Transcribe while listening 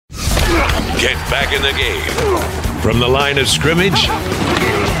Get back in the game. From the line of scrimmage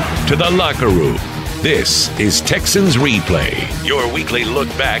to the locker room. This is Texans Replay, your weekly look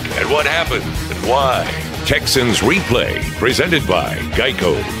back at what happened and why. Texans Replay, presented by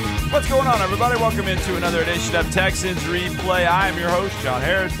Geico. What's going on, everybody? Welcome into another edition of Texans Replay. I am your host, John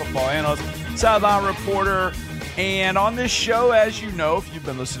Harris, football analyst, sideline reporter. And on this show, as you know, if you've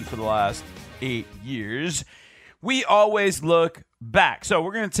been listening for the last 8 years, we always look back. So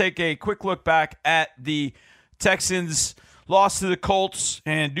we're going to take a quick look back at the Texans' loss to the Colts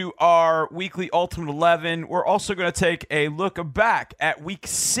and do our weekly Ultimate 11. We're also going to take a look back at Week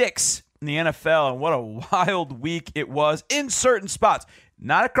 6 in the NFL, and what a wild week it was in certain spots.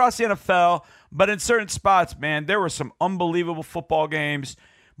 Not across the NFL, but in certain spots, man, there were some unbelievable football games.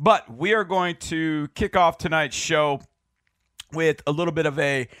 But we are going to kick off tonight's show with a little bit of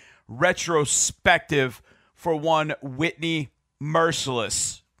a retrospective for one Whitney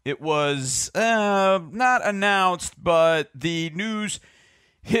Mercilus. It was not announced, but the news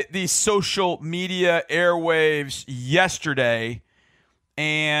hit the social media airwaves yesterday,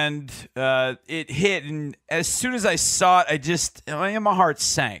 and it hit. And as soon as I saw it, my heart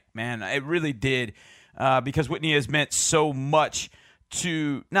sank, man. It really did, because Whitney has meant so much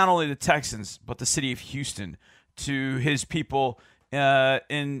to not only the Texans, but the city of Houston, to his people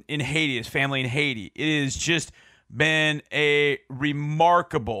in Haiti, his family in Haiti. It has just been a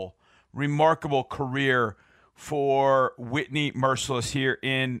remarkable career for Whitney Mercilus here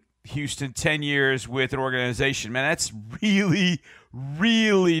in Houston. 10 years with an organization. Man, that's really,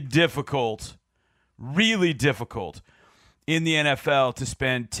 really difficult. Really difficult in the NFL to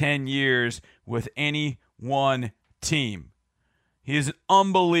spend 10 years with any one team. He is an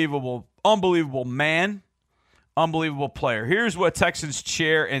unbelievable man, unbelievable player. Here's what Texans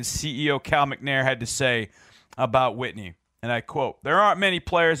chair and CEO Cal McNair had to say about Whitney, and I quote, "There aren't many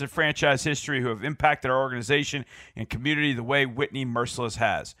players in franchise history who have impacted our organization and community the way Whitney Mercilus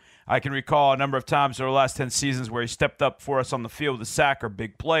has. I can recall a number of times over the last 10 seasons where he stepped up for us on the field with a sack or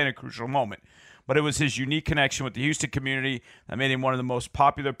big play in a crucial moment. But it was his unique connection with the Houston community that made him one of the most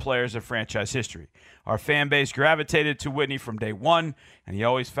popular players in franchise history. Our fan base gravitated to Whitney from day one, and he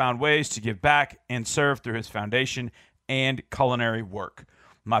always found ways to give back and serve through his foundation and culinary work.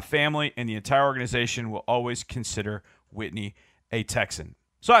 My family and the entire organization will always consider Whitney a Texan."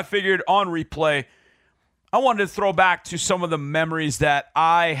 So I figured on replay, I wanted to throw back to some of the memories that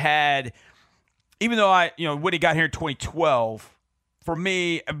I had, even though Whitney got here in 2012. For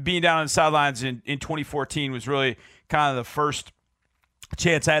me, being down on the sidelines in 2014 was really kind of the first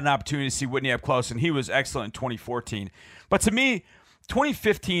chance I had an opportunity to see Whitney up close, and he was excellent in 2014. But to me,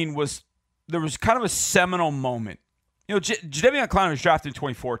 2015 there was kind of a seminal moment. Jadeveon Clowney was drafted in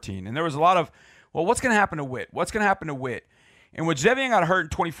 2014, and there was a lot of, well, what's going to happen to Whit? What's going to happen to Whit? And when Jadeveon got hurt in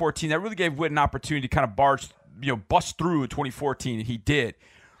 2014, that really gave Whit an opportunity to kind of bust through in 2014, and he did.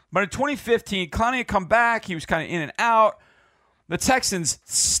 But in 2015, Clowney had come back. He was kind of in and out. The Texans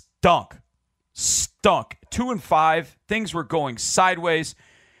stunk. 2-5. Things were going sideways.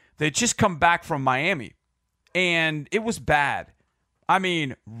 They'd just come back from Miami, and it was bad. I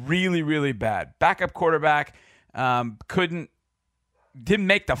mean, really, really bad. Backup quarterback didn't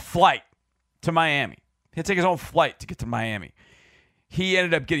make the flight to Miami. He had to take his own flight to get to Miami. He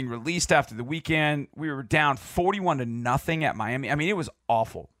ended up getting released after the weekend. We were down 41-0 at Miami. I mean, it was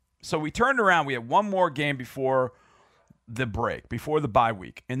awful. So we turned around. We had one more game before the break, before the bye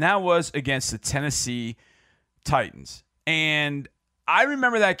week, and that was against the Tennessee Titans. And I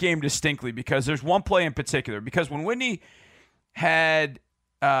remember that game distinctly because there's one play in particular, because when Whitney had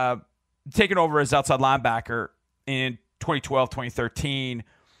taken over as outside linebacker in 2012, 2013,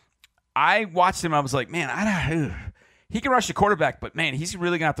 I watched him. I was like, man, he can rush the quarterback, but, man, he's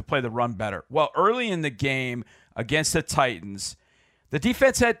really going to have to play the run better. Well, early in the game against the Titans, the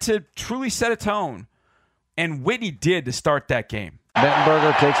defense had to truly set a tone, and Whitney did to start that game.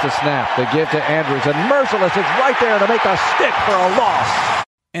 Mettenberger takes the snap. They give to Andrews, and Mercilus is right there to make a stick for a loss.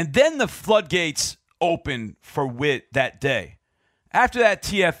 And then the floodgates opened for Whit that day. After that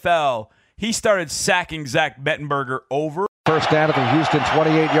TFL, he started sacking Zach Mettenberger over. First down at the Houston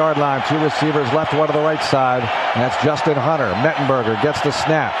 28-yard line. Two receivers left, one to the right side. And that's Justin Hunter. Mettenberger gets the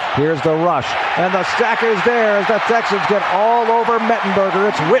snap. Here's the rush. And the sack is there as the Texans get all over Mettenberger.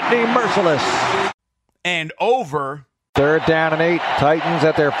 It's Whitney Mercilus. And over. Third down and 8. Titans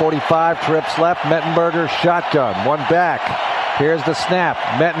at their 45. Trips left. Mettenberger shotgun. One back. Here's the snap.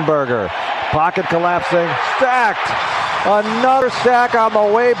 Mettenberger. Pocket collapsing. Stacked. Another sack on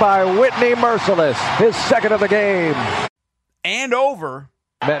the way by Whitney Mercilus. His second of the game. And over.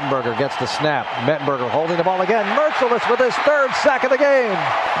 Mettenberger gets the snap. Mettenberger holding the ball again. Merciless with his third sack of the game.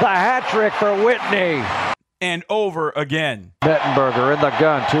 The hat trick for Whitney. And over again. Mettenberger in the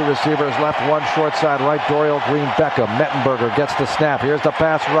gun. Two receivers left, one short side right. Dorial Green Beckham. Mettenberger gets the snap. Here's the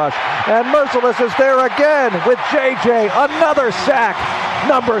pass rush. And Merciless is there again with JJ. Another sack.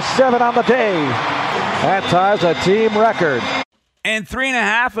 Number 7 on the day. That ties a team record. And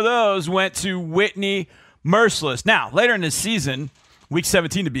 3.5 of those went to Whitney Merciless. Now, later in the season, Week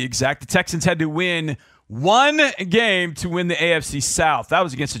 17 to be exact, the Texans had to win one game to win the AFC South. That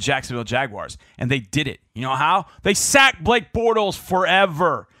was against the Jacksonville Jaguars, and they did it. You know how? They sacked Blake Bortles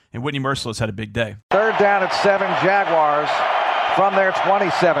forever, and Whitney Merciless had a big day. Third down at 7, Jaguars from their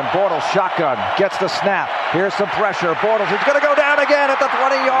 27. Bortles shotgun, gets the snap. Here's some pressure. Bortles is going to go down again at the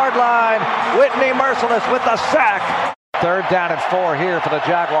 20-yard line. Whitney Merciless with the sack. Third down at 4 here for the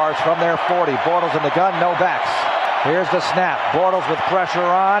Jaguars from their 40. Bortles in the gun, no backs. Here's the snap. Bortles with pressure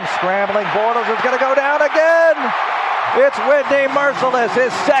on. Scrambling. Bortles is going to go down again. It's Whitney Merciless,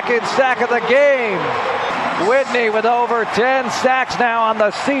 his second sack of the game. Whitney with over 10 sacks now on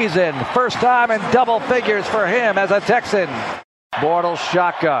the season. First time in double figures for him as a Texan. Bortles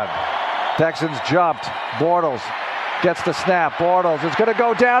shotgun. Texans jumped. Bortles gets the snap. Bortles is going to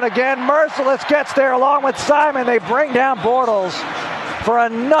go down again. Merciless gets there along with Simon. They bring down Bortles for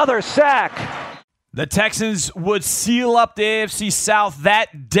another sack. The Texans would seal up the AFC South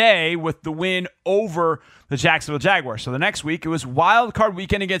that day with the win over the Jacksonville Jaguars. So the next week, it was wild card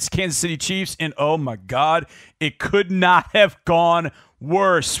weekend against Kansas City Chiefs, and oh my God, it could not have gone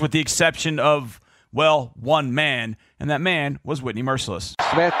worse with the exception of, well, one man, and that man was Whitney Merciless.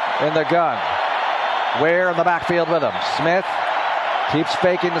 Smith in the gun. Ware in the backfield with him. Smith keeps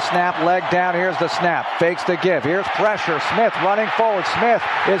faking the snap, leg down. Here's the snap. Fakes the give. Here's pressure. Smith running forward. Smith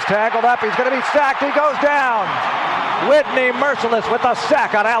is tackled up. He's going to be sacked. He goes down. Whitney Merciless with a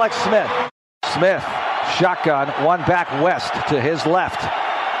sack on Alex Smith. Smith, shotgun, one back west to his left.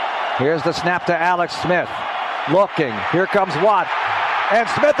 Here's the snap to Alex Smith. Looking. Here comes Watt. And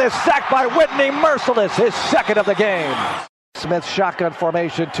Smith is sacked by Whitney Merciless, his second of the game. Smith shotgun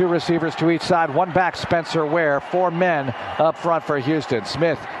formation, 2 receivers to each side, one back Spencer Ware, 4 men up front for Houston.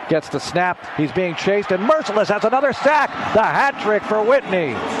 Smith gets the snap, he's being chased, and Merciless has another sack, the hat trick for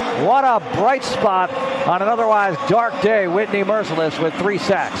Whitney. What a bright spot on an otherwise dark day, Whitney Merciless with 3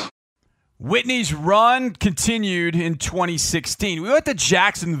 sacks. Whitney's run continued in 2016. We went to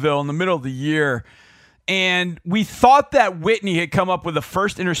Jacksonville in the middle of the year, and we thought that Whitney had come up with the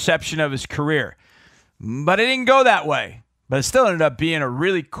first interception of his career, but it didn't go that way. But it still ended up being a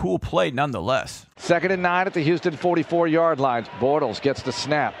really cool play nonetheless. 2nd and 9 at the Houston 44-yard line. Bortles gets the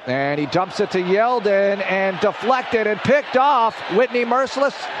snap, and he dumps it to Yeldon, and deflected and picked off. Whitney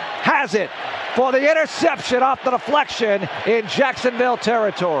Merciless has it for the interception off the deflection in Jacksonville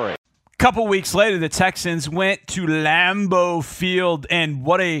territory. A couple weeks later, the Texans went to Lambeau Field, and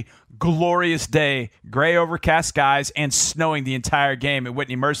what a glorious day. Gray overcast skies and snowing the entire game. And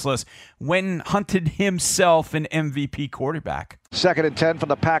Whitney Merciless went and hunted himself an MVP quarterback. 2nd and 10 from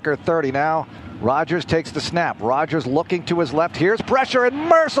the Packer 30 now. Rodgers takes the snap. Rodgers looking to his left. Here's pressure, and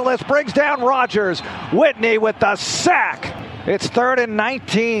Merciless brings down Rodgers. Whitney with the sack. It's 3rd and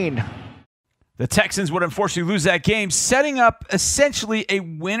 19. The Texans would unfortunately lose that game, setting up essentially a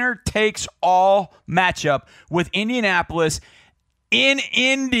winner-takes-all matchup with Indianapolis in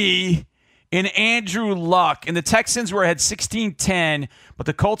Indy in Andrew Luck. And the Texans were ahead 16-10, but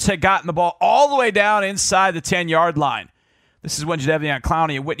the Colts had gotten the ball all the way down inside the 10-yard line. This is when Jadeveon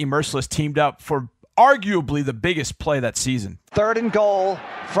Clowney and Whitney Merciless teamed up for arguably the biggest play that season. 3rd and goal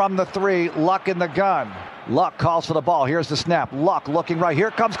from the 3, Luck in the gun. Luck calls for the ball. Here's the snap. Luck looking right.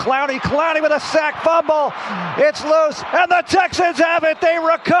 Here comes Clowney. Clowney with a sack fumble. It's loose, and the Texans have it. They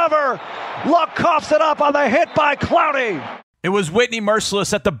recover. Luck coughs it up on the hit by Clowney. It was Whitney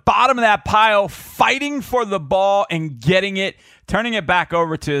Merciless at the bottom of that pile, fighting for the ball and getting it, turning it back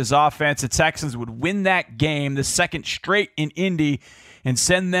over to his offense. The Texans would win that game, the second straight in Indy, and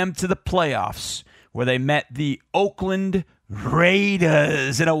send them to the playoffs, where they met the Oakland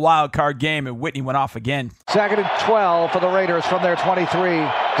Raiders in a wild card game, and Whitney went off again. 2nd and 12 for the Raiders from their 23.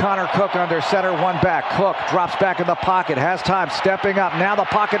 Connor Cook under center, one back. Cook drops back in the pocket, has time, stepping up. Now the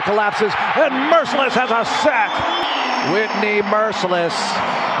pocket collapses, and Merciless has a sack. Whitney Merciless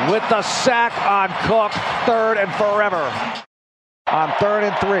with the sack on Cook, 3rd and forever. On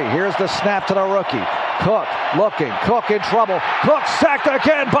 3rd and 3, here's the snap to the rookie. Cook looking, Cook in trouble. Cook sacked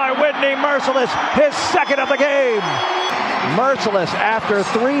again by Whitney Merciless, his second of the game. Merciless, after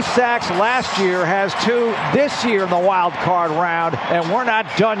 3 sacks last year, has 2 this year in the wild card round, and we're not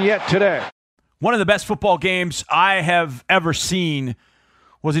done yet today. One of the best football games I have ever seen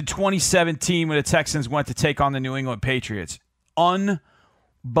was in 2017 when the Texans went to take on the New England Patriots.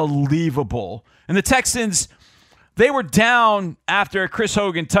 Unbelievable. And the Texans, they were down after a Chris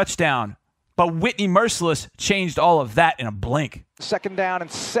Hogan touchdown, but Whitney Mercilus changed all of that in a blink. 2nd down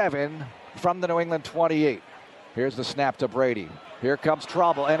and 7 from the New England 28. Here's the snap to Brady. Here comes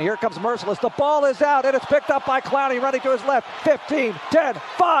trouble, and here comes Mercilus. The ball is out, and it's picked up by Clowney, running to his left. 15, 10,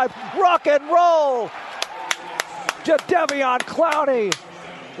 5, rock and roll! Jadeveon Clowney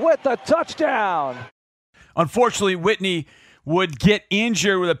with the touchdown. Unfortunately, Whitney would get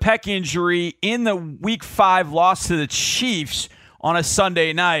injured with a pec injury in the Week 5 loss to the Chiefs on a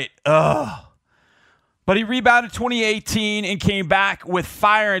Sunday night. Ugh. But he rebounded 2018 and came back with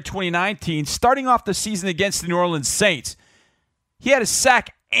fire in 2019, starting off the season against the New Orleans Saints. He had a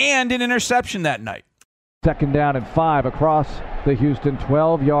sack and an interception that night. 2nd down and 5 across the Houston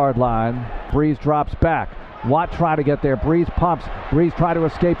 12-yard line. Breeze drops back. Watt trying to get there. Breeze pumps. Breeze trying to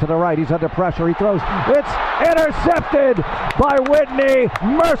escape to the right. He's under pressure. He throws. It's intercepted by Whitney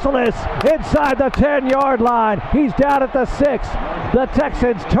Mercilus inside the 10-yard line. He's down at the 6. The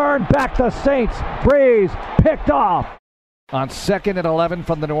Texans turn back the Saints. Breeze picked off. On 2nd and 11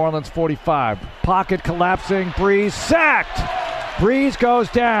 from the New Orleans 45. Pocket collapsing. Breeze sacked. Breeze goes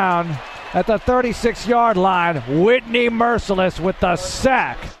down at the 36-yard line. Whitney Mercilus with the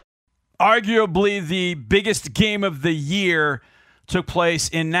sack. Arguably the biggest game of the year took place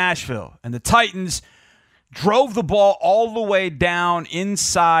in Nashville, and the Titans drove the ball all the way down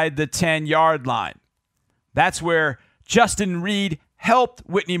inside the 10-yard line. That's where Justin Reid helped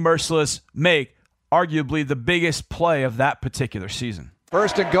Whitney Mercilus make arguably the biggest play of that particular season.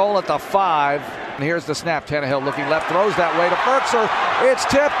 1st and goal at the 5. And here's the snap. Tannehill looking left, throws that way to Firkser. It's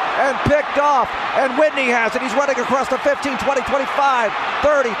tipped and picked off. And Whitney has it. He's running across the 15, 20, 25,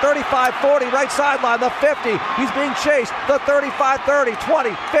 30, 35, 40, right sideline, the 50. He's being chased. The 35, 30,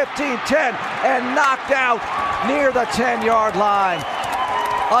 20, 15, 10, and knocked out near the 10-yard line.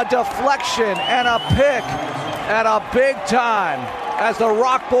 A deflection and a pick at a big time as the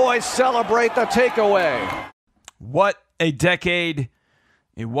Rock Boys celebrate the takeaway. What a decade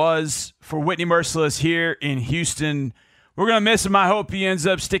it was for Whitney Mercilus here in Houston. We're going to miss him. I hope he ends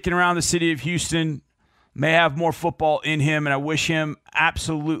up sticking around the city of Houston. May have more football in him, and I wish him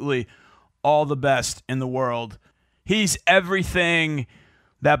absolutely all the best in the world. He's everything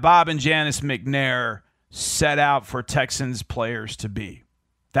that Bob and Janice McNair set out for Texans players to be.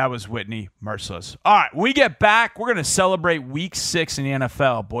 That was Whitney Mercilus. All right, when we get back, we're going to celebrate Week 6 in the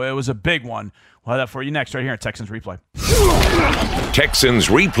NFL. Boy, it was a big one. We'll have that for you next right here on Texans Replay. Texans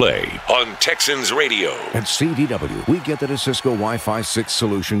Replay on Texans Radio. At CDW, we get that a Cisco Wi-Fi 6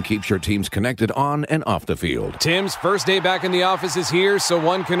 solution keeps your teams connected on and off the field. Tim's first day back in the office is here, so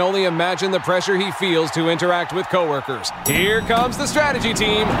one can only imagine the pressure he feels to interact with coworkers. Here comes the strategy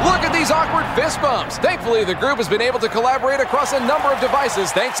team. Look at these awkward fist bumps. Thankfully, the group has been able to collaborate across a number of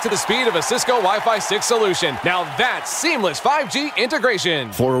devices thanks to the speed of a Cisco Wi-Fi 6 solution. Now that's seamless 5G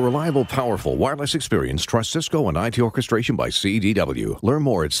integration. For a reliable, powerful wireless experience, trust Cisco and IT orchestration by CDW. Learn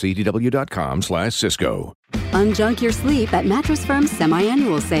more at cdw.com/Cisco. Unjunk your sleep at Mattress Firm's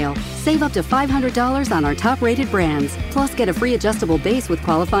semi-annual sale. Save up to $500 on our top-rated brands. Plus, get a free adjustable base with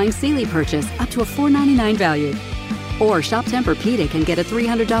qualifying Sealy purchase up to a $499 value. Or shop Tempur-Pedic and get a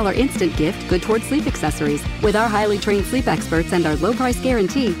 $300 instant gift good towards sleep accessories. With our highly trained sleep experts and our low price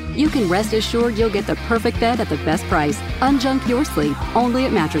guarantee, you can rest assured you'll get the perfect bed at the best price. Unjunk your sleep, only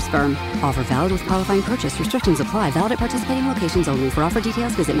at Mattress Firm. Offer valid with qualifying purchase. Restrictions apply. Valid at participating locations only. For offer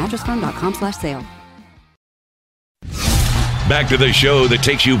details, visit mattressfirm.com/sale. Back to the show that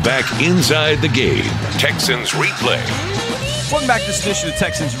takes you back inside the game. Texans Replay. Welcome back to this edition of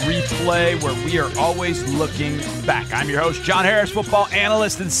Texans Replay, where we are always looking back. I'm your host, John Harris, football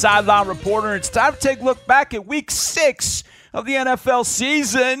analyst and sideline reporter. It's time to take a look back at Week 6 of the NFL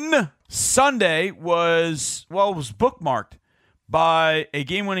season. Sunday was bookmarked by a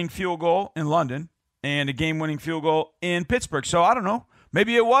game-winning field goal in London and a game-winning field goal in Pittsburgh. So I don't know.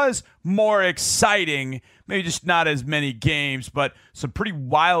 Maybe it was more exciting, maybe just not as many games, but some pretty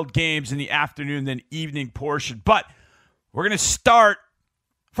wild games in the afternoon than evening portion. But we're going to start,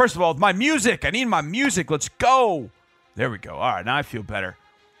 first of all, with my music. I need my music. Let's go. There we go. All right, now I feel better.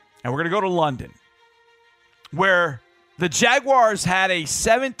 And we're going to go to London, where the Jaguars had a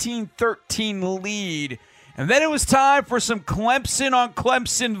 17-13 lead. And then it was time for some Clemson on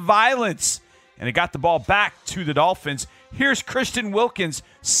Clemson violence. And it got the ball back to the Dolphins. Here's Christian Wilkins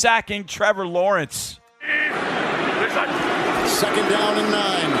sacking Trevor Lawrence. 2nd down and 9.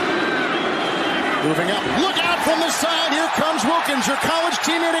 Moving up. Look out from the side. Here comes Wilkins, your college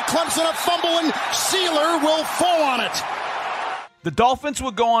teammate at Clemson. A fumble, and Sealer will fall on it. The Dolphins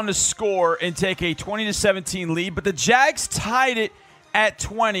would go on to score and take a 20-17 lead, but the Jags tied it at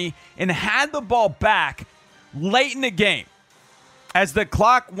 20 and had the ball back late in the game. As the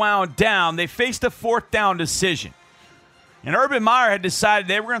clock wound down, they faced a fourth down decision. And Urban Meyer had decided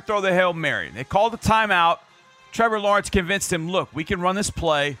they were going to throw the Hail Mary. They called a timeout. Trevor Lawrence convinced him, look, we can run this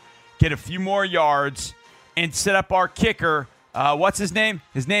play, get a few more yards, and set up our kicker. What's his name?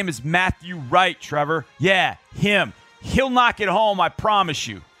 His name is Matthew Wright, Trevor. Yeah, him. He'll knock it home, I promise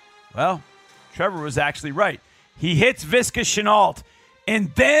you. Well, Trevor was actually right. He hits Visca Shenault,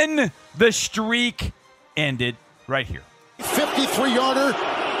 and then the streak ended right here. 53-yarder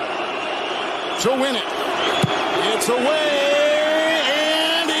to win it. It's away,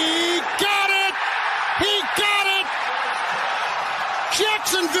 and he got it! He got it!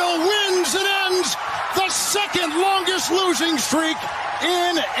 Jacksonville wins and ends the second longest losing streak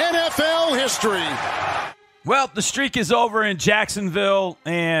in NFL history. Well, the streak is over in Jacksonville,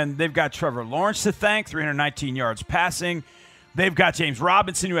 and they've got Trevor Lawrence to thank, 319 yards passing. They've got James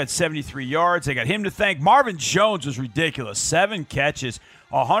Robinson, who had 73 yards. They got him to thank. Marvin Jones was ridiculous. 7 catches,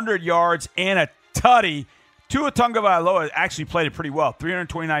 100 yards, and a tutty. Tua Tagovailoa actually played it pretty well.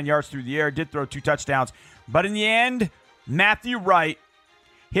 329 yards through the air, did throw 2 touchdowns. But in the end, Matthew Wright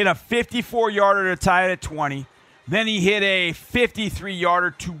hit a 54-yarder to tie it at 20. Then he hit a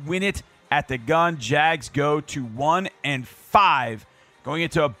 53-yarder to win it at the gun. Jags go to 1-5. Going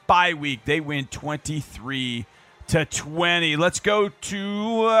into a bye week, they win 23-20. Let's go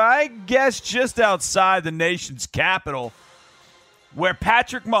to, I guess, just outside the nation's capital, where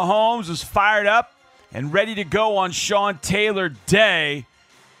Patrick Mahomes was fired up and ready to go on Sean Taylor Day.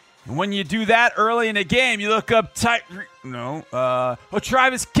 And when you do that early in the game, you look up Travis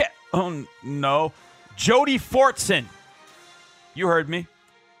Jody Fortson. You heard me.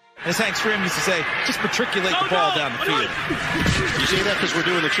 As Hank Stram used to say, just matriculate the ball down the field. You see that because we're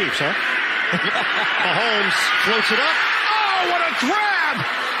doing the Chiefs, huh? Mahomes floats it up. Oh, what a grab!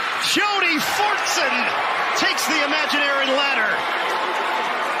 Jody Fortson takes the imaginary ladder.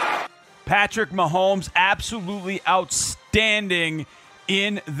 Patrick Mahomes absolutely outstanding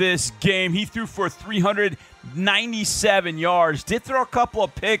in this game. He threw for 397 yards, did throw a couple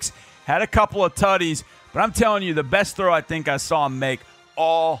of picks, had a couple of tutties, but I'm telling you, the best throw I think I saw him make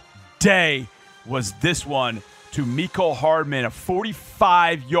all day was this one to Mecole Hardman, a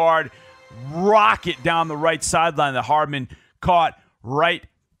 45-yard rocket down the right sideline that Hardman caught right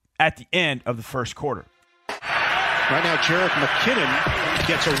at the end of the first quarter. Right now, Jerick McKinnon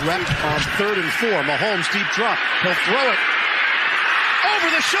gets a rep on 3rd and 4. Mahomes deep drop. He'll throw it. Over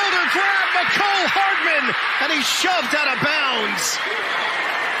the shoulder grab, Mecole Hardman, and he's shoved out of bounds.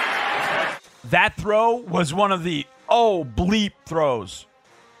 That throw was one of the bleep throws.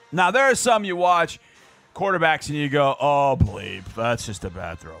 Now, there are some you watch quarterbacks and you go, oh, bleep, that's just a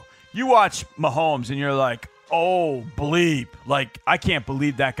bad throw. You watch Mahomes and you're like, oh, bleep. Like, I can't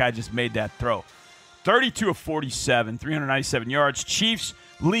believe that guy just made that throw. 32 of 47, 397 yards. Chiefs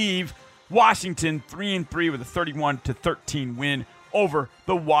leave Washington 3-3 with a 31-13 win over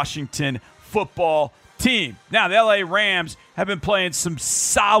the Washington football team. Now, the LA Rams have been playing some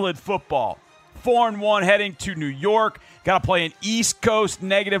solid football. 4-1 heading to New York. Got to play an East Coast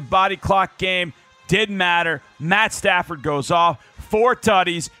negative body clock game. Didn't matter. Matt Stafford goes off. 4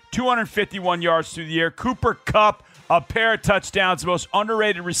 tutties, 251 yards through the air. Cooper Kupp, a pair of touchdowns, the most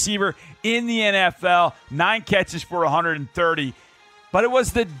underrated receiver in the NFL. 9 catches for 130. But it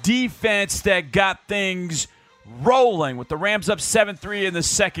was the defense that got things rolling with the Rams up 7-3 in the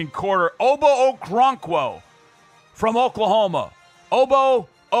second quarter. Obo Okoronkwo from Oklahoma. Obo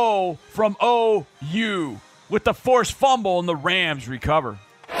O from OU with the forced fumble, and the Rams recover.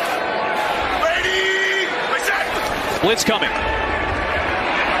 Blitz coming.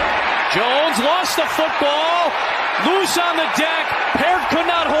 Jones lost the football. Loose on the deck. Peart could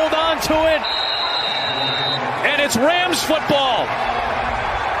not hold on to it. And it's Rams football.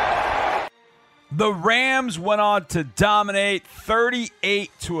 The Rams went on to dominate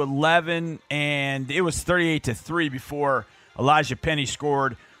 38-11, and it was 38-3 before Elijah Penny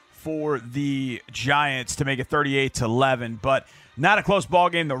scored for the Giants to make it 38-11. But not a close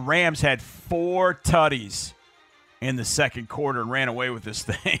ball game. The Rams had 4 tutties in the second quarter and ran away with this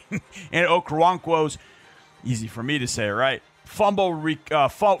thing. And Okoronkwo's, easy for me to say, right?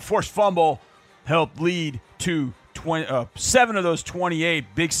 Forced fumble helped lead to 7 of those 28.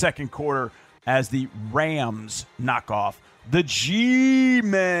 Big second quarter as the Rams knock off the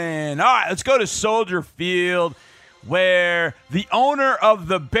G-Men. All right, let's go to Soldier Field, where the owner of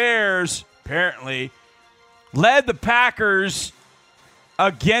the Bears apparently led the Packers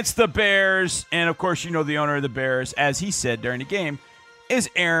against the Bears. And, of course, you know the owner of the Bears, as he said during the game, is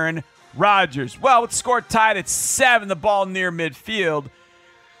Aaron Rodgers. Well, with the score tied at 7, the ball near midfield,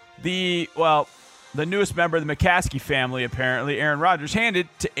 the newest member of the McCaskey family, apparently, Aaron Rodgers, handed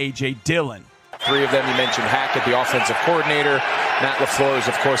to A.J. Dillon. 3 of them, you mentioned Hackett, the offensive coordinator. Matt LaFleur is,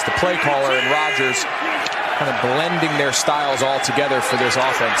 of course, the play caller, and Rodgers kind of blending their styles all together for this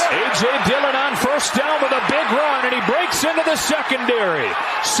offense. A.J. Dillon on first down with a big run, and he breaks into the secondary.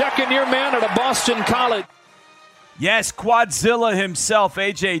 Second-year man at a Boston College. Yes, Quadzilla himself,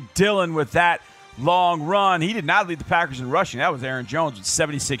 A.J. Dillon, with that long run. He did not lead the Packers in rushing. That was Aaron Jones with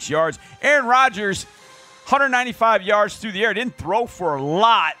 76 yards. Aaron Rodgers, 195 yards through the air. Didn't throw for a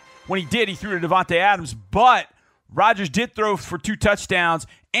lot. When he did, he threw to Devontae Adams, but Rodgers did throw for 2 touchdowns,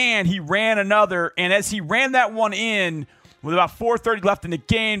 and he ran another. And as he ran that one in with about 4:30 left in the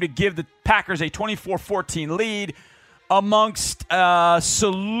game to give the Packers a 24-14 lead, amongst a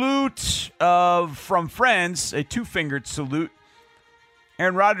salute from friends, a 2-fingered salute,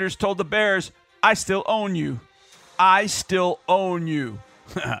 Aaron Rodgers told the Bears, "I still own you. I still own you."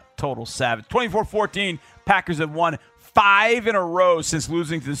 Total savage. 24-14, Packers have won 5 in a row since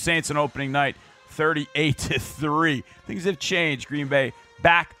losing to the Saints on opening night, 38-3. Things have changed. Green Bay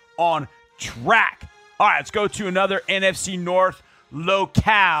back on track. All right, let's go to another NFC North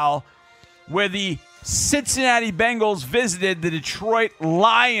locale where the Cincinnati Bengals visited the Detroit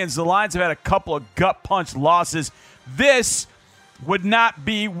Lions. The Lions have had a couple of gut punch losses. This would not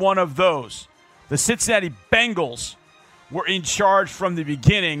be one of those. The Cincinnati Bengals were in charge from the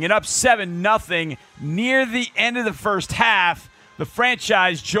beginning and up 7-0 near the end of the first half. The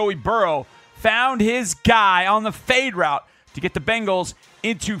franchise, Joey Burrow, found his guy on the fade route to get the Bengals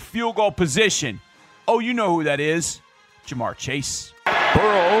into field goal position. Oh, you know who that is. Ja'Marr Chase.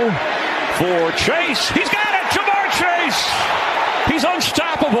 Burrow for Chase. He's got it. Ja'Marr Chase. He's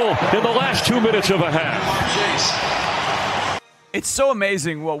unstoppable in the last 2 minutes of a half. It's so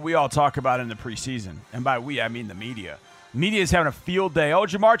amazing what we all talk about in the preseason. And by we, I mean the media. Media is having a field day. Oh,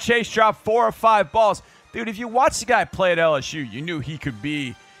 Ja'Marr Chase dropped 4 or 5 balls. Dude, if you watch the guy play at LSU, you knew he could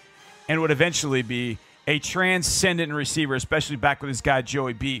be and would eventually be a transcendent receiver, especially back with this guy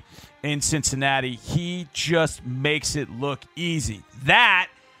Joey B in Cincinnati. He just makes it look easy. That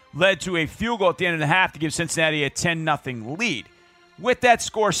led to a field goal at the end of the half to give Cincinnati a 10-0 lead. With that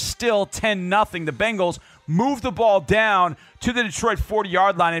score still 10-0, the Bengals moved the ball down to the Detroit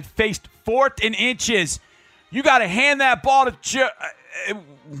 40-yard line and faced 4th and inches. You got to hand that ball to Joe.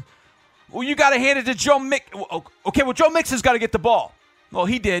 You got to hand it to Joe Mixon. Okay, well, Joe Mixon's got to get the ball. Well,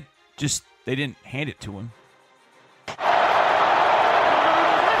 he did. Just they didn't hand it to him.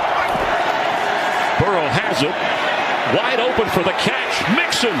 Burrow has it. Wide open for the catch.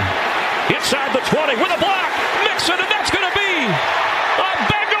 Mixon inside the 20 with a block. Mixon, and that's going to be a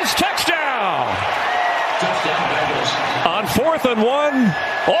Bengals touchdown. On 4th and 1,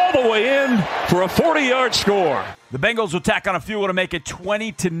 all the way in for a 40-yard score. The Bengals will tack on a field goal to make it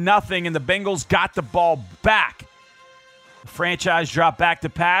 20-0, and the Bengals got the ball back. The franchise dropped back to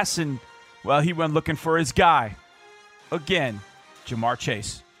pass, and, well, he went looking for his guy. Again, Ja'Marr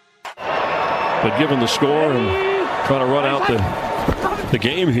Chase. But given the score and trying to run out the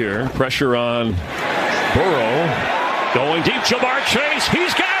game here, pressure on Burrow. Going deep, Ja'Marr Chase,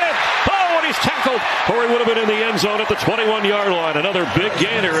 he's got it! Oh, and he's tackled, or he would have been in the end zone at the 21-yard line. Another big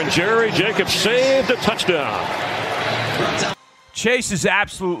gainer, and Jerry Jacobs saved a touchdown. Chase is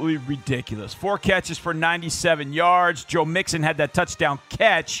absolutely ridiculous. 4 catches for 97 yards. Joe Mixon had that touchdown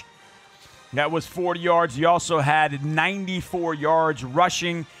catch. That was 40 yards. He also had 94 yards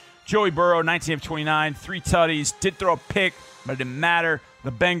rushing. Joey Burrow, 19 of 29, 3 tutties. Did throw a pick, but it didn't matter.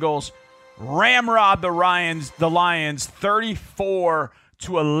 The Bengals ramrodded the Lions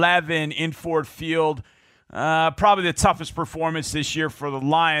 34-11 in Ford Field. Probably the toughest performance this year for the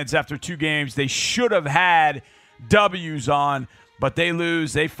Lions after 2 games. They should have had W's on, but they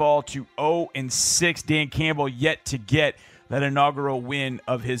lose. They fall to 0-6. Dan Campbell yet to get that inaugural win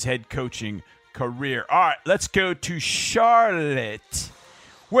of his head coaching career. All right, let's go to Charlotte,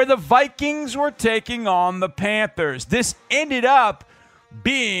 where the Vikings were taking on the Panthers. This ended up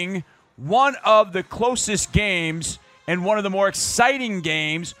being one of the closest games and one of the more exciting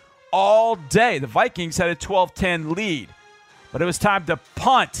games all day. The Vikings had a 12-10 lead, but it was time to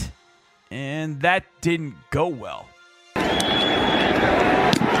punt, and that didn't go well.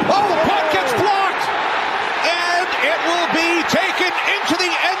 Oh, the punt gets blocked, and it will be taken into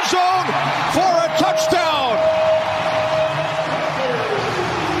the end zone for a touchdown.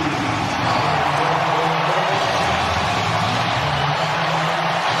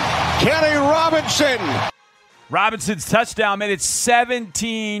 Kenny Robinson. Robinson's touchdown made it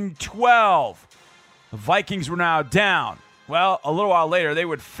 17-12. The Vikings were now down. Well, a little while later, they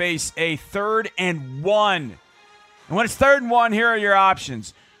would face a 3rd and 1. And when it's 3rd and 1, here are your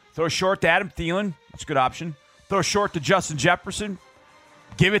options. Throw a short to Adam Thielen. That's a good option. Throw a short to Justin Jefferson.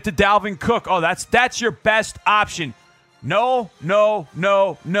 Give it to Dalvin Cook. Oh, that's your best option. No. How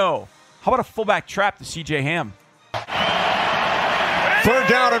about a fullback trap to C.J. Ham? 3rd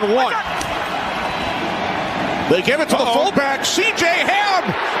down and 1. They give it to the fullback, C.J. Ham,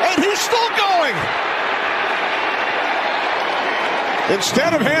 and he's still going.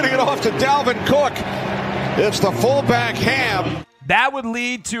 Instead of handing it off to Dalvin Cook, it's the fullback Ham. That would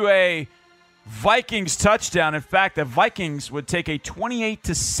lead to a Vikings touchdown. In fact, the Vikings would take a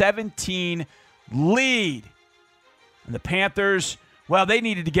 28-17 lead. And the Panthers, well, they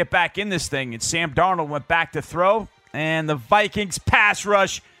needed to get back in this thing, and Sam Darnold went back to throw, and the Vikings pass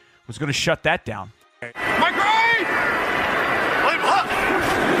rush was going to shut that down.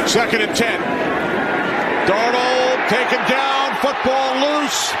 Second and 10. Darnold taken down, football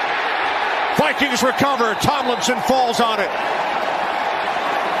loose. Vikings recover. Tomlinson falls on it.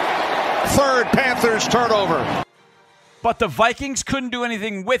 3rd Panthers turnover. But the Vikings couldn't do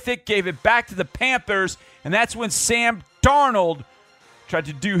anything with it, gave it back to the Panthers, and that's when Sam Darnold tried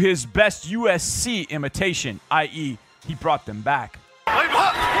to do his best USC imitation, i.e., he brought them back.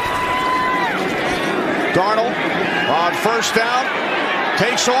 Darnold on 1st down,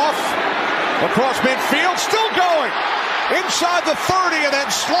 takes off across midfield, still going inside the 30 and then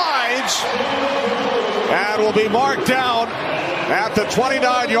slides and will be marked down at the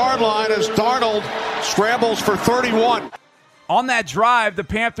 29-yard line as Darnold scrambles for 31. On that drive, the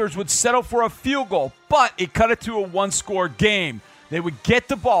Panthers would settle for a field goal, but it cut it to a 1-score game. They would get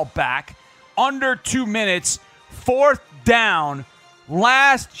the ball back under 2 minutes, 4th down,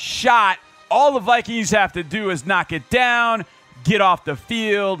 last shot. All the Vikings have to do is knock it down, get off the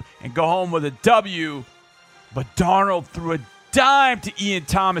field, and go home with a W. But Darnold threw a dime to Ian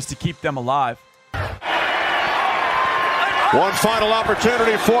Thomas to keep them alive. One final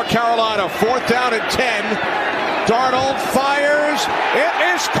opportunity for Carolina. 4th down and 10. Darnold fires. It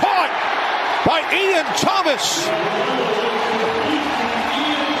is caught by Ian Thomas.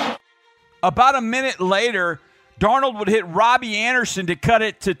 About a minute later, Darnold would hit Robbie Anderson to cut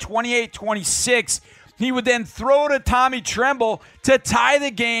it to 28-26. He would then throw to Tommy Tremble to tie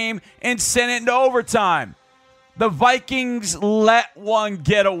the game and send it into overtime. The Vikings let one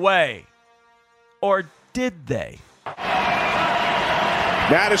get away. Or did they?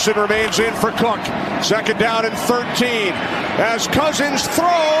 Madison remains in for Cook. 2nd down and 13. As Cousins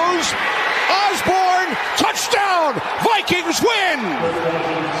throws. Osborne, touchdown! Vikings win!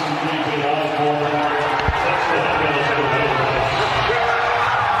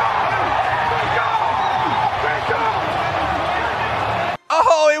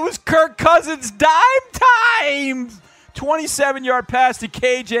 Oh, it was Kirk Cousins' dime time! 27-yard pass to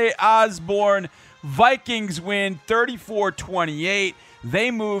KJ Osborne. Vikings win 34-28.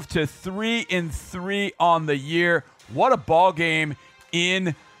 They move to 3-3 on the year. What a ball game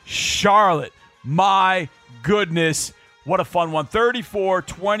in Charlotte. My goodness, what a fun one.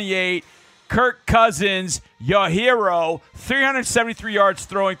 34-28. Kirk Cousins, your hero, 373 yards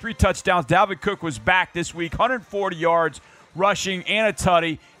throwing, 3 touchdowns. Dalvin Cook was back this week, 140 yards rushing and a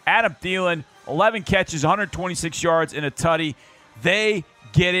tutty. Adam Thielen, 11 catches, 126 yards and a tutty. They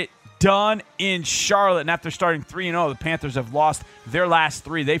get it done in Charlotte. And after starting 3-0, the Panthers have lost their last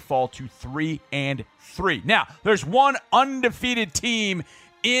 3. They fall to 3-3. Now, there's one undefeated team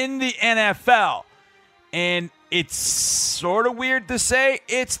in the NFL, and it's sort of weird to say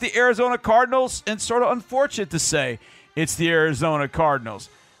it's the Arizona Cardinals and sort of unfortunate to say it's the Arizona Cardinals.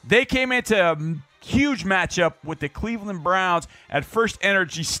 They came into a huge matchup with the Cleveland Browns at First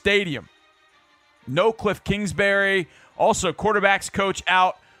Energy Stadium. No Cliff Kingsbury, also quarterback's coach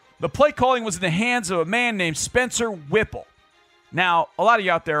out. The play calling was in the hands of a man named Spencer Whipple. Now, a lot of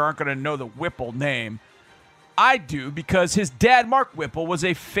you out there aren't going to know the Whipple name. I do, because his dad, Mark Whipple, was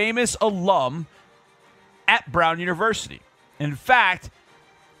a famous alum at Brown University. In fact,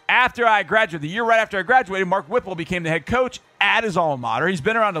 after I graduated, the year right after I graduated, Mark Whipple became the head coach at his alma mater. He's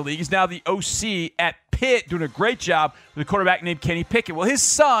been around the league. He's now the OC at Pitt, doing a great job with a quarterback named Kenny Pickett. Well, his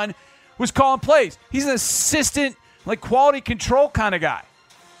son was calling plays. He's an assistant, quality control kind of guy.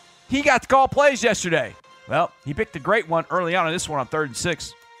 He got to call plays yesterday. Well, he picked a great one early on in this one on 3rd and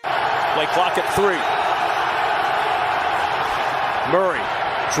 6. Play clock at 3. Murray,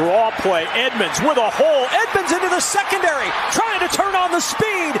 draw play. Edmonds with a hole. Edmonds into the secondary, trying to turn on the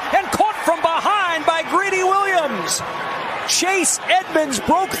speed, and caught from behind by Greedy Williams. Chase Edmonds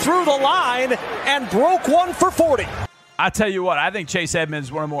broke through the line and broke one for 40. I tell you what, I think Chase Edmonds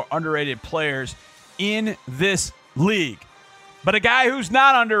is one of the more underrated players in this league. But a guy who's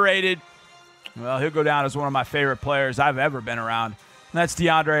not underrated, well, he'll go down as one of my favorite players I've ever been around. And that's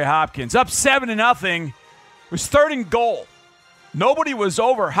DeAndre Hopkins. Up 7-0. It was 3rd and goal. Nobody was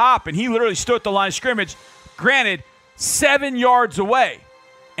over Hop, and he literally stood at the line of scrimmage, granted, 7 yards away,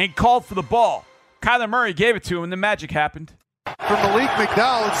 and called for the ball. Kyler Murray gave it to him, and the magic happened. For Malik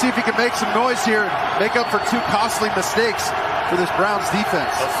McDowell, let's see if he can make some noise here and make up for 2 costly mistakes for this Browns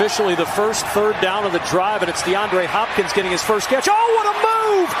defense. Officially the first 3rd down of the drive, and it's DeAndre Hopkins getting his first catch. Oh, what a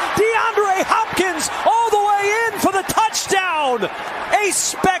move! DeAndre Hopkins all the way in for the touchdown! A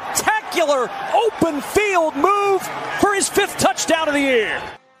spectacular open field move for his 5th touchdown of the year.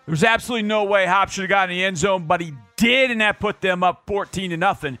 There was absolutely no way Hop should have gotten in the end zone, but he did, and that put them up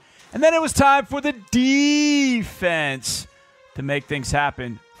 14-0. And then it was time for the defense to make things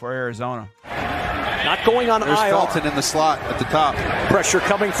happen for Arizona. Not going on There's IR. Felton in the slot at the top. Pressure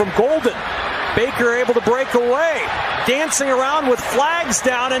coming from Golden. Baker able to break away. Dancing around with flags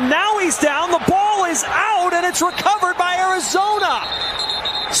down, and now he's down. The ball is out, and it's recovered by Arizona.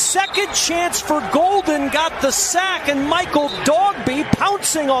 Second chance for Golden, got the sack, and Michael Dogby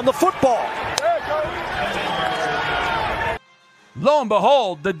pouncing on the football. Lo and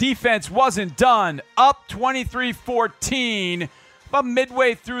behold, the defense wasn't done. Up 23-14, about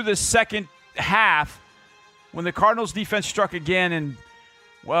midway through the second half, when the Cardinals defense struck again, and,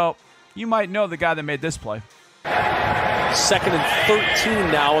 well, you might know the guy that made this play. 2nd and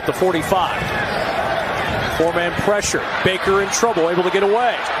 13 now at the 45. 4-man pressure. Baker in trouble, able to get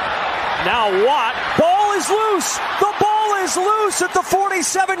away. Now Watt. Ball is loose. The ball is loose at the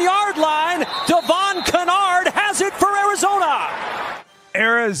 47-yard line. Devon Kennard has it for Arizona.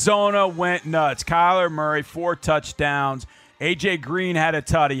 Arizona went nuts. Kyler Murray, 4 touchdowns. A.J. Green had a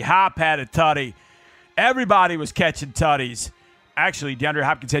tutty. Hop had a tutty. Everybody was catching tutties. Actually, DeAndre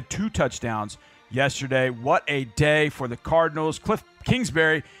Hopkins had 2 touchdowns yesterday. What a day for the Cardinals. Cliff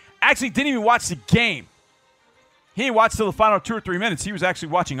Kingsbury actually didn't even watch the game. He didn't watch till the final 2 or 3 minutes. He was actually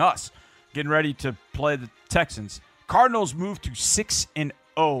watching us, getting ready to play the Texans. Cardinals moved to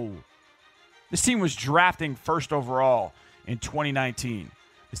 6-0. This team was drafting 1st overall in 2019.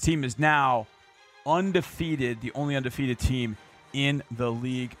 This team is now undefeated, the only undefeated team in the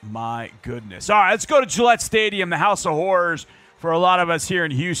league. My goodness. All right, let's go to Gillette Stadium, the House of Horrors for a lot of us here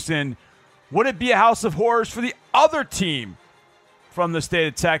in Houston. Would it be a house of horrors for the other team from the state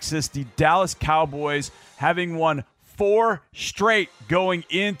of Texas, the Dallas Cowboys, having won 4 straight going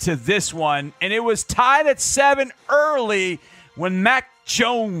into this one? And it was tied at 7 early when Mac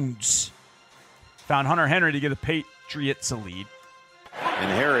Jones found Hunter Henry to give the Patriots a lead.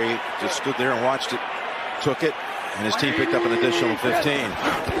 And Harry just stood there and watched it, took it, and his team picked up an additional 15.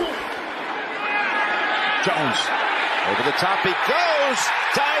 Jones, over the top he goes,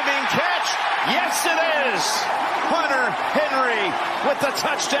 diving catch, yes it is! Hunter Henry with the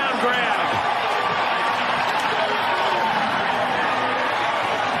touchdown grab.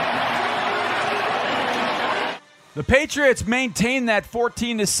 The Patriots maintained that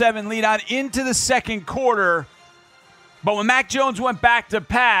 14-7 lead on into the second quarter, but when Mac Jones went back to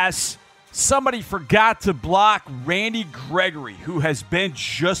pass, somebody forgot to block Randy Gregory, who has been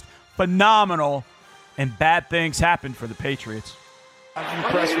just phenomenal, and bad things happened for the Patriots. I'm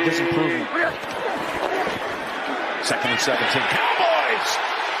impressed with his improvement. 2nd and 17. Cowboys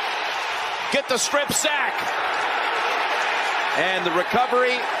get the strip sack. And the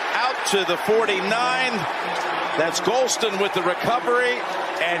recovery out to the 49. That's Golston with the recovery,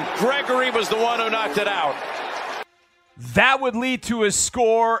 and Gregory was the one who knocked it out. That would lead to a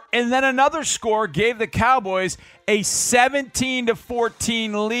score, and then another score gave the Cowboys a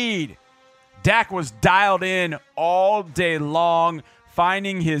 17-14 lead. Dak was dialed in all day long,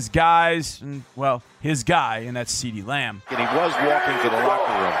 finding his guys, and, well, his guy, and that's CeeDee Lamb. And he was walking to the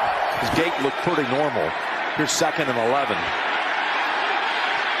locker room. His gait looked pretty normal. Here's 2nd and 11.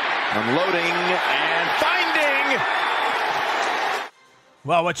 Unloading and finding.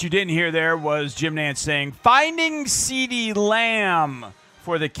 Well, what you didn't hear there was Jim Nantz saying, finding CeeDee Lamb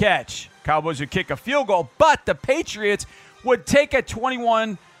for the catch. Cowboys would kick a field goal, but the Patriots would take a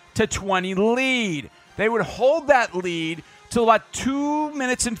 21-20 lead. They would hold that lead till about 2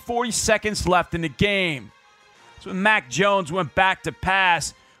 minutes and 40 seconds left in the game. So when Mac Jones went back to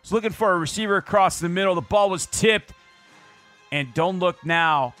pass, was looking for a receiver across the middle. The ball was tipped. And don't look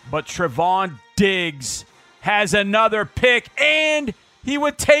now, but Trevon Diggs has another pick, and he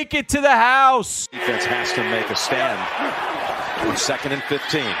would take it to the house. Defense has to make a stand. 2nd and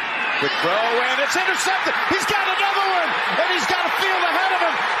 15. Quick throw, and it's intercepted. He's got another one, and he's got a field ahead of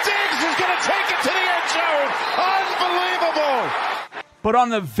him. Diggs is going to take it to the end zone. Unbelievable. But on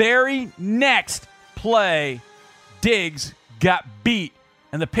the very next play, Diggs got beat,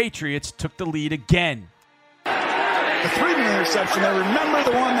 and the Patriots took the lead again. The Friedman interception, I remember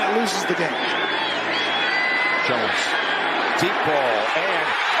the one that loses the game. Jones, deep ball, and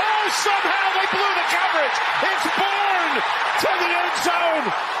somehow they blew the coverage. It's Bourne to the end zone.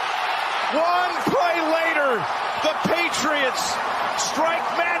 One play later, the Patriots strike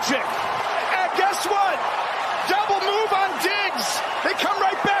magic. And guess what? Double move on Diggs. They come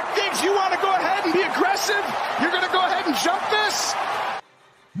right back. Diggs, you want to go ahead and be aggressive? You're going to go ahead and jump this?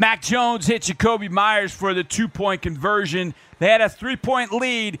 Mac Jones hit Jacoby Myers for the 2-point conversion. They had a 3-point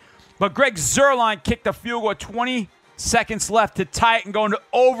lead, but Greg Zuerlein kicked a field goal with 20 seconds left to tie it and go into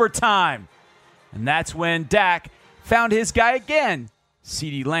overtime. And that's when Dak found his guy again,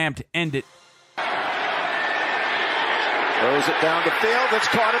 CeeDee Lamb, to end it. Throws it down the field. It's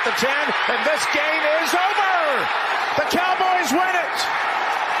caught at the 10, and this game is over. The Cowboys win it.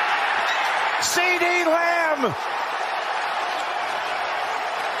 CeeDee Lamb.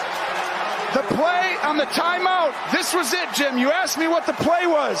 The play on the timeout. This was it, Jim. You asked me what the play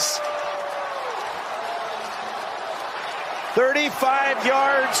was. 35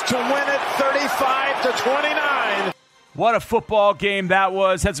 yards to win it, 35-29. What a football game that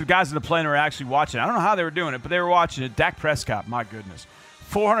was. Had some guys in the plane who were actually watching. I don't know how they were doing it, but they were watching it. Dak Prescott, my goodness.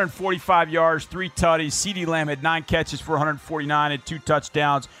 445 yards, 3 tutties. CeeDee Lamb had 9 catches for 149 and 2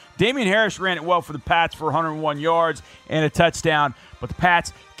 touchdowns. Damian Harris ran it well for the Pats for 101 yards and a touchdown. But the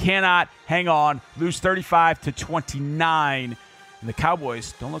Pats cannot hang on, lose 35-29. And the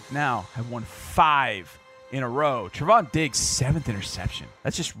Cowboys, don't look now, have won 5 in a row. Trevon Diggs' 7th interception.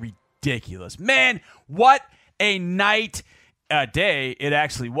 That's just ridiculous. Man, what a day it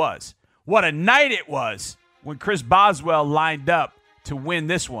actually was. What a night it was when Chris Boswell lined up to win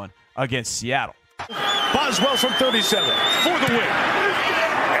this one against Seattle. Boswell from 37 for the win.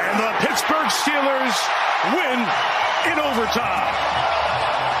 And the Pittsburgh Steelers win in overtime.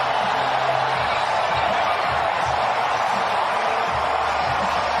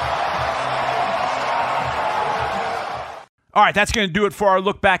 All right, that's going to do it for our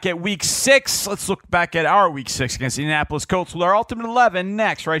look back at Week 6. Let's look back at our Week 6 against the Indianapolis Colts with our Ultimate 11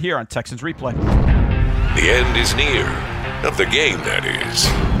 next, right here on Texans Replay. The end is near. Of the game, that is.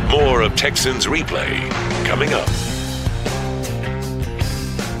 More of Texans Replay coming up.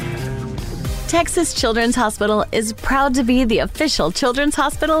 Texas Children's Hospital is proud to be the official children's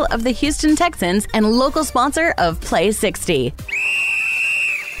hospital of the Houston Texans and local sponsor of Play 60.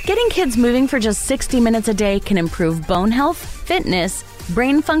 Getting kids moving for just 60 minutes a day can improve bone health, fitness,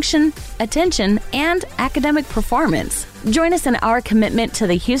 brain function, attention, and academic performance. Join us in our commitment to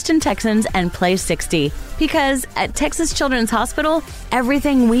the Houston Texans and Play 60. Because at Texas Children's Hospital,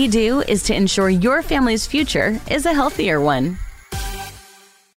 everything we do is to ensure your family's future is a healthier one.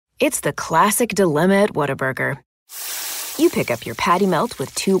 It's the classic dilemma at Whataburger. You pick up your patty melt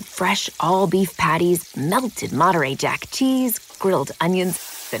with 2 fresh all-beef patties, melted Monterey Jack cheese, grilled onions,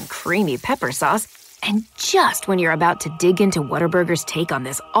 and creamy pepper sauce. And just when you're about to dig into Whataburger's take on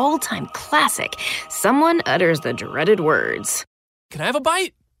this all-time classic, someone utters the dreaded words. Can I have a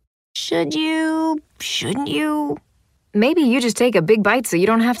bite? Should you? Shouldn't you? Maybe you just take a big bite so you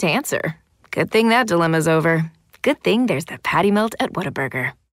don't have to answer. Good thing that dilemma's over. Good thing there's the patty melt at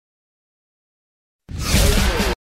Whataburger.